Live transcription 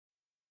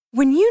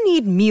When you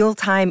need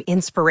mealtime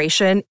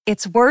inspiration,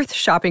 it's worth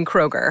shopping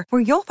Kroger,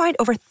 where you'll find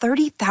over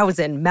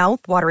 30,000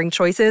 mouth-watering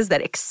choices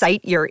that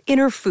excite your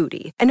inner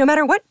foodie. And no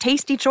matter what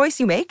tasty choice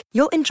you make,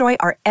 you'll enjoy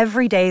our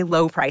everyday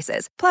low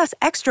prices, plus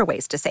extra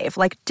ways to save,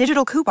 like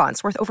digital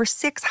coupons worth over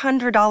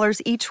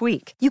 $600 each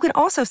week. You can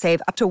also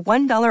save up to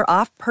 $1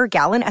 off per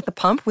gallon at the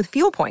pump with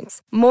fuel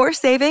points. More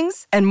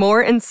savings and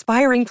more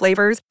inspiring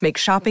flavors make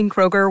shopping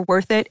Kroger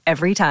worth it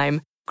every time.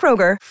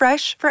 Kroger,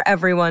 fresh for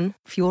everyone.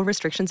 Fuel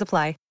restrictions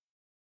apply.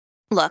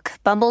 Look,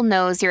 Bumble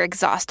knows you're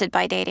exhausted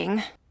by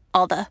dating.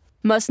 All the,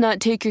 must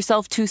not take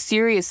yourself too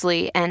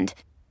seriously, and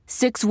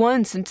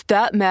 6'1" since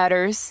that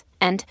matters,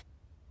 and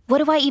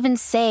what do I even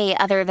say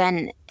other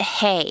than,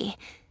 hey?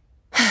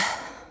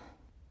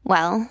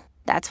 Well,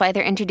 that's why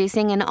they're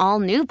introducing an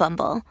all-new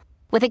Bumble,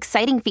 with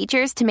exciting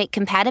features to make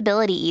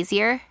compatibility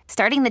easier,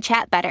 starting the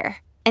chat better,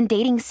 and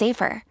dating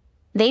safer.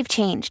 They've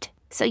changed,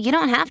 so you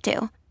don't have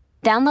to.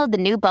 Download the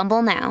new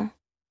Bumble now.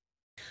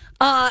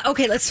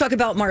 Okay, let's talk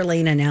about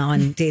Marlena now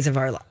and Days of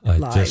Our Lives.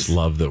 I just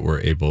love that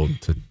we're able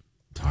to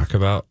talk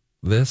about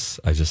this.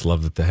 I just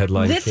love that the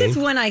headline This came. is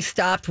when I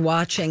stopped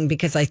watching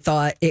because I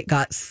thought it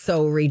got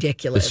so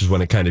ridiculous. This is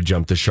when it kind of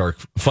jumped the shark.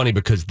 Funny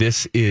because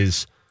this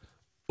is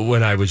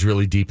when I was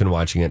really deep in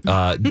watching it.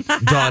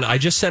 Dawn, I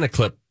just sent a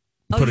clip,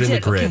 put it in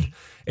the grid,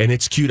 and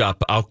it's queued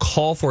up. I'll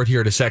call for it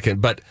here in a second,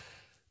 but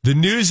the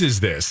news is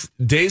this.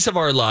 Days of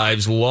Our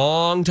Lives,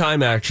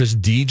 longtime actress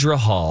Deidre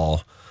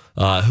Hall,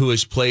 who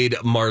has played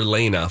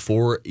Marlena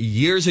for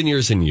years and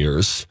years and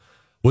years,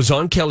 was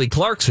on Kelly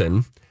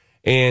Clarkson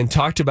and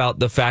talked about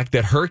the fact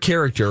that her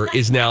character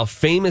is now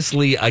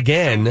famously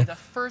again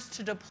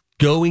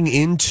going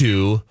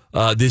into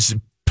this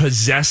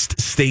possessed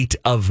state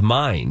of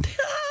mind.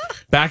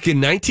 Back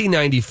in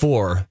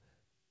 1994,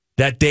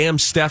 that damn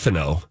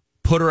Stefano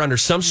put her under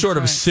some sort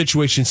of a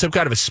situation, some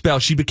kind of a spell.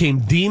 She became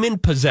demon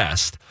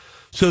possessed.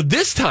 So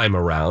this time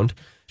around,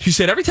 she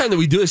said, every time that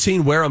we do a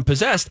scene where I'm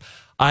possessed,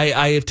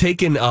 I have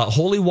taken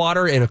holy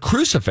water and a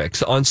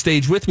crucifix on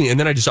stage with me, and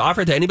then I just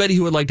offer it to anybody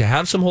who would like to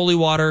have some holy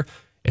water,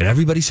 and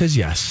everybody says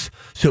yes.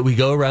 So we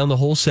go around the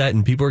whole set,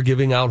 and people are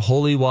giving out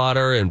holy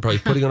water and probably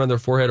putting it on their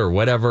forehead or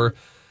whatever.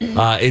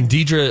 And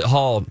Deidre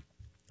Hall,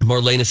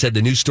 Marlena said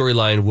the new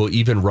storyline will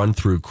even run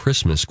through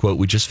Christmas. Quote,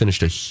 we just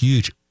finished a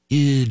huge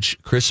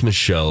Christmas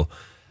show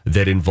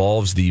that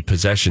involves the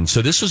possession.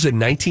 So this was in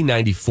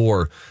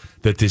 1994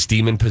 that this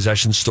demon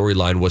possession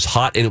storyline was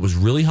hot, and it was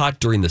really hot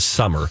during the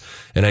summer.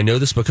 And I know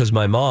this because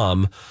my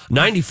mom,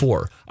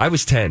 94, I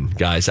was 10,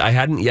 guys. I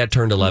hadn't yet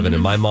turned 11,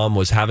 and my mom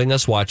was having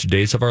us watch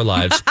Days of Our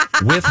Lives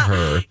with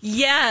her.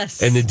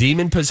 Yes. And the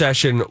demon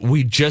possession,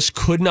 we just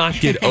could not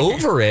get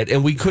over it,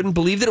 and we couldn't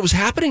believe that it was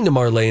happening to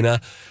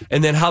Marlena.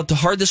 And then how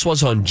hard this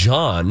was on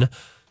John,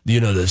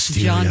 you know, the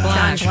John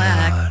Black.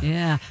 John.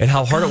 Yeah. And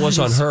how hard it was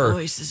on her. His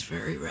voice is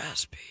very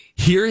raspy.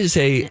 Here is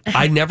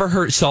I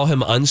never saw him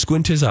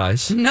unsquint his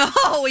eyes. No,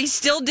 he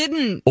still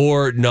didn't.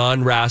 Or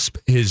non-rasp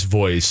his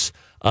voice.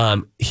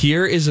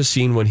 Here is a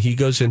scene when he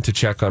goes in to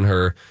check on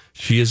her.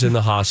 She is in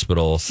the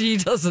hospital. She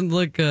doesn't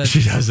look good.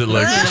 She doesn't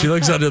look good. She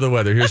looks under the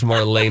weather. Here's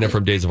Marlena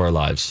from Days of Our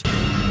Lives.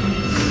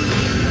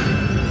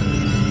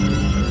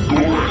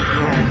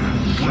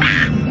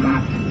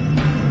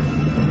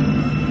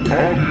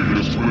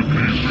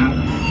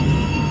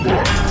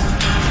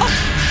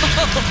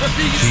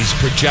 She's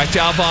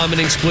projectile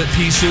vomiting split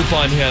pea soup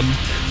on him.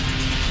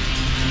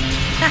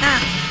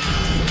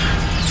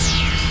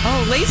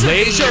 Oh, laser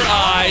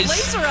eyes. Oh,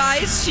 laser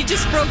eyes. She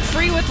just broke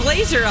free with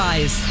laser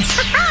eyes.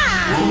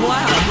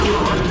 Wow.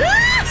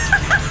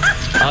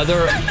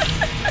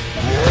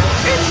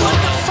 It's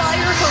like a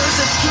fire hose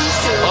of pea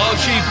soup. Oh,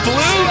 she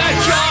flew at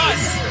John.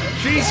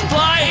 She's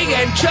flying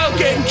and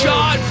choking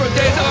John from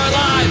Days of Our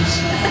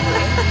Lives.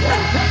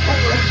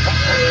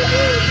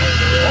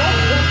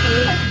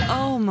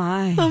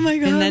 Oh my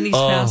God. And then he's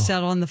passed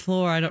out on the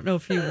floor. I don't know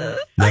if he will.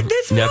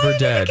 Never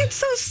dead. It's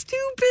so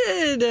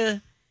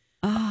stupid.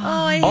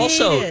 I hate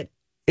Also, it.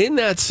 in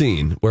that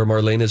scene where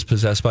Marlena is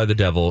possessed by the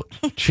devil,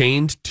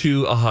 chained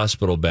to a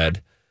hospital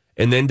bed,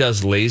 and then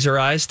does laser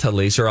eyes to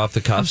laser off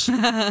the cuffs,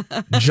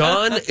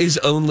 John is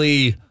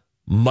only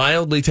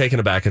mildly taken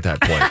aback at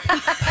that point.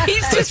 He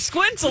just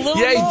squints a little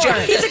more.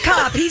 He's a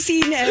cop. He's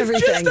seen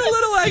everything. Just a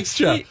little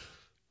extra.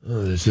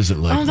 Oh, this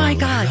isn't like Oh my Marlena.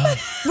 God.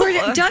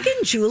 Were Doug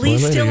and Julie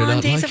Marlena, still you're on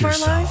not Days like of Our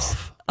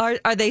yourself. Lives?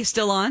 Are they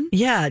still on?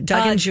 Yeah,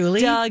 Doug and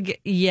Julie. Doug,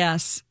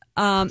 yes.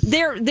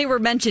 They were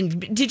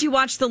mentioned. Did you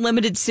watch the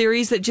limited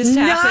series that just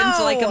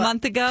happened like a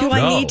month ago? Do I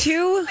No. need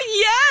to?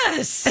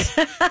 Yes.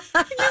 You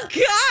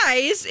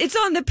guys, it's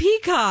on the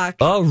Peacock.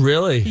 Oh,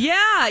 really?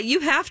 Yeah,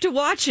 you have to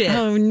watch it.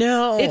 Oh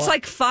no. It's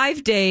like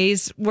 5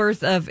 days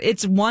worth of,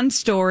 it's one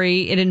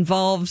story. It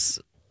involves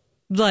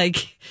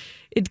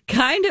it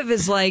kind of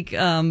is like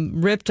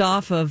ripped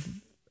off of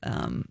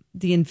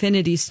the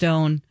Infinity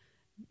Stone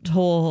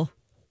whole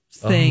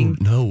thing.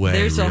 Oh, no way,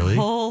 There's really? a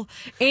whole,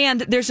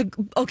 and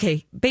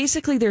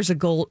basically there's a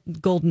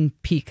golden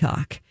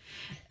peacock.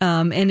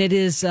 And it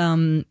is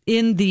in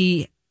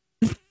the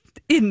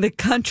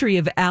country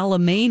of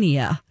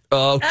Alemania.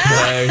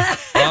 Okay.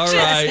 All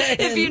right.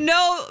 If you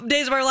know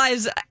Days of Our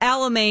Lives,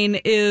 Alamein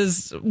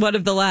is one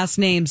of the last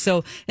names.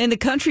 So in the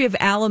country of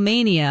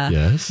Alamania,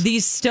 Yes.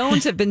 these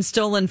stones have been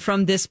stolen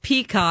from this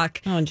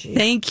peacock. Oh, geez.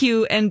 Thank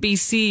you,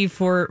 NBC,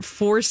 for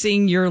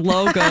forcing your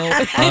logo into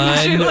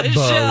a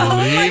show.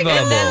 Unbelievable.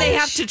 And then they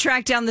have to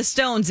track down the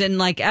stones, and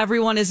like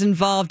everyone is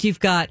involved. You've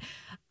got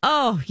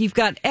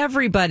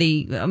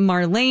everybody.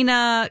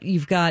 Marlena,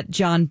 you've got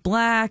John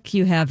Black,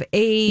 you have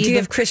Abe. Do you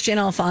have Christian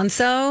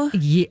Alfonso?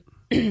 Yeah.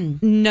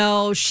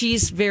 No,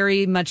 she's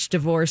very much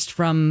divorced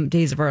from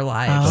Days of Our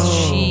Lives.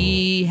 Oh.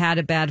 She had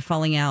a bad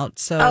falling out.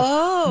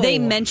 So they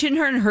mention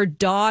her, and her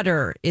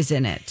daughter is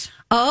in it.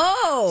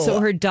 Oh. So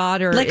her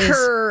daughter like is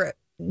her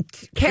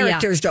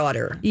character's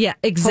daughter. Yeah,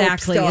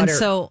 exactly. Hope's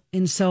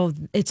And so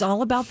it's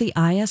all about the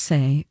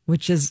ISA,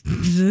 which is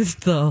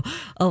a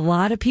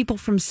lot of people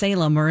from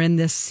Salem are in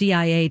this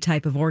CIA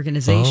type of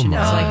organization.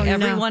 It's like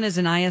everyone is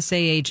an ISA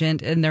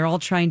agent, and they're all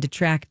trying to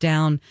track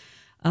down.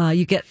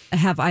 You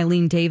have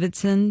Eileen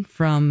Davidson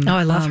from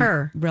I love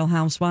her. Real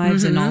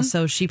Housewives, and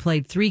also she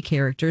played 3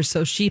 characters.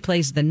 So she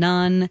plays the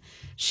nun.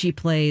 She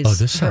plays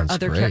this her sounds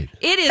other great.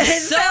 It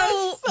is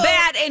so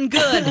bad and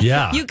good.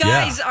 Yeah, you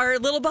guys are a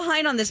little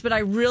behind on this, but I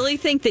really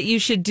think that you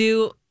should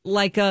do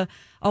like a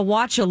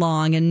watch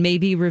along and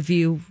maybe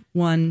review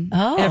one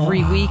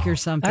every week or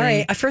something. All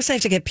right. First, I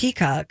have to get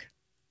Peacock.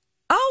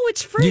 Oh,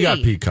 it's free. You got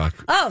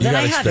Peacock. Oh, You then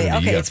got I have it. Xfinity. You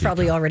Okay, got it's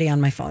probably Peacock. already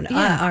on my phone,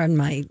 on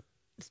my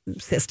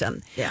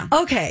system. Yeah.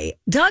 Okay.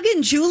 Doug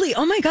and Julie.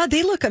 Oh my God,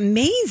 they look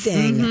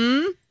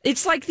amazing.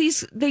 It's like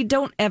they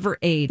don't ever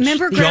age.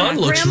 Remember John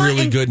looks Grandma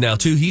really and- good now,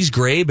 too. He's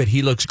gray, but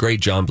he looks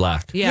great, John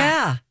Black.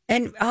 Yeah.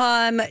 And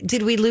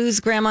did we lose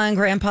Grandma and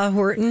Grandpa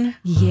Horton?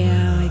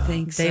 Yeah, I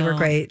think so. They were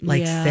great.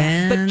 Like, But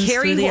Sands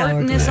Carrie through the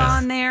Horton is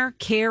hourglass. on there.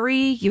 Carrie,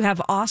 you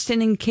have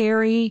Austin and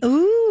Carrie.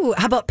 Ooh,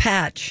 how about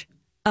Patch?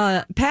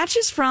 Patch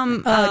is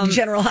from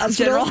General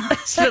Hospital? General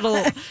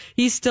Hospital.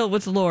 He's still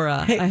with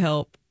Laura, I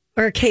hope.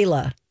 Or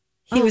Kayla?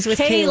 He was with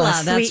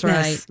Kayla. That's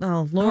Sweetness. right.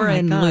 Oh, Laura my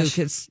and gosh. Luke.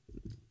 It's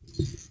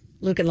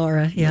Luke and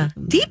Laura, yeah.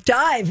 Deep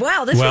dive.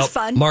 Wow, this was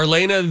fun.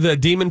 Marlena, the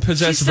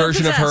demon-possessed She's still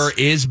version of her, possessed.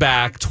 is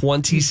back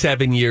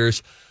 27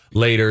 years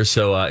later.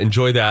 So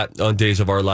enjoy that on Days of Our Lives.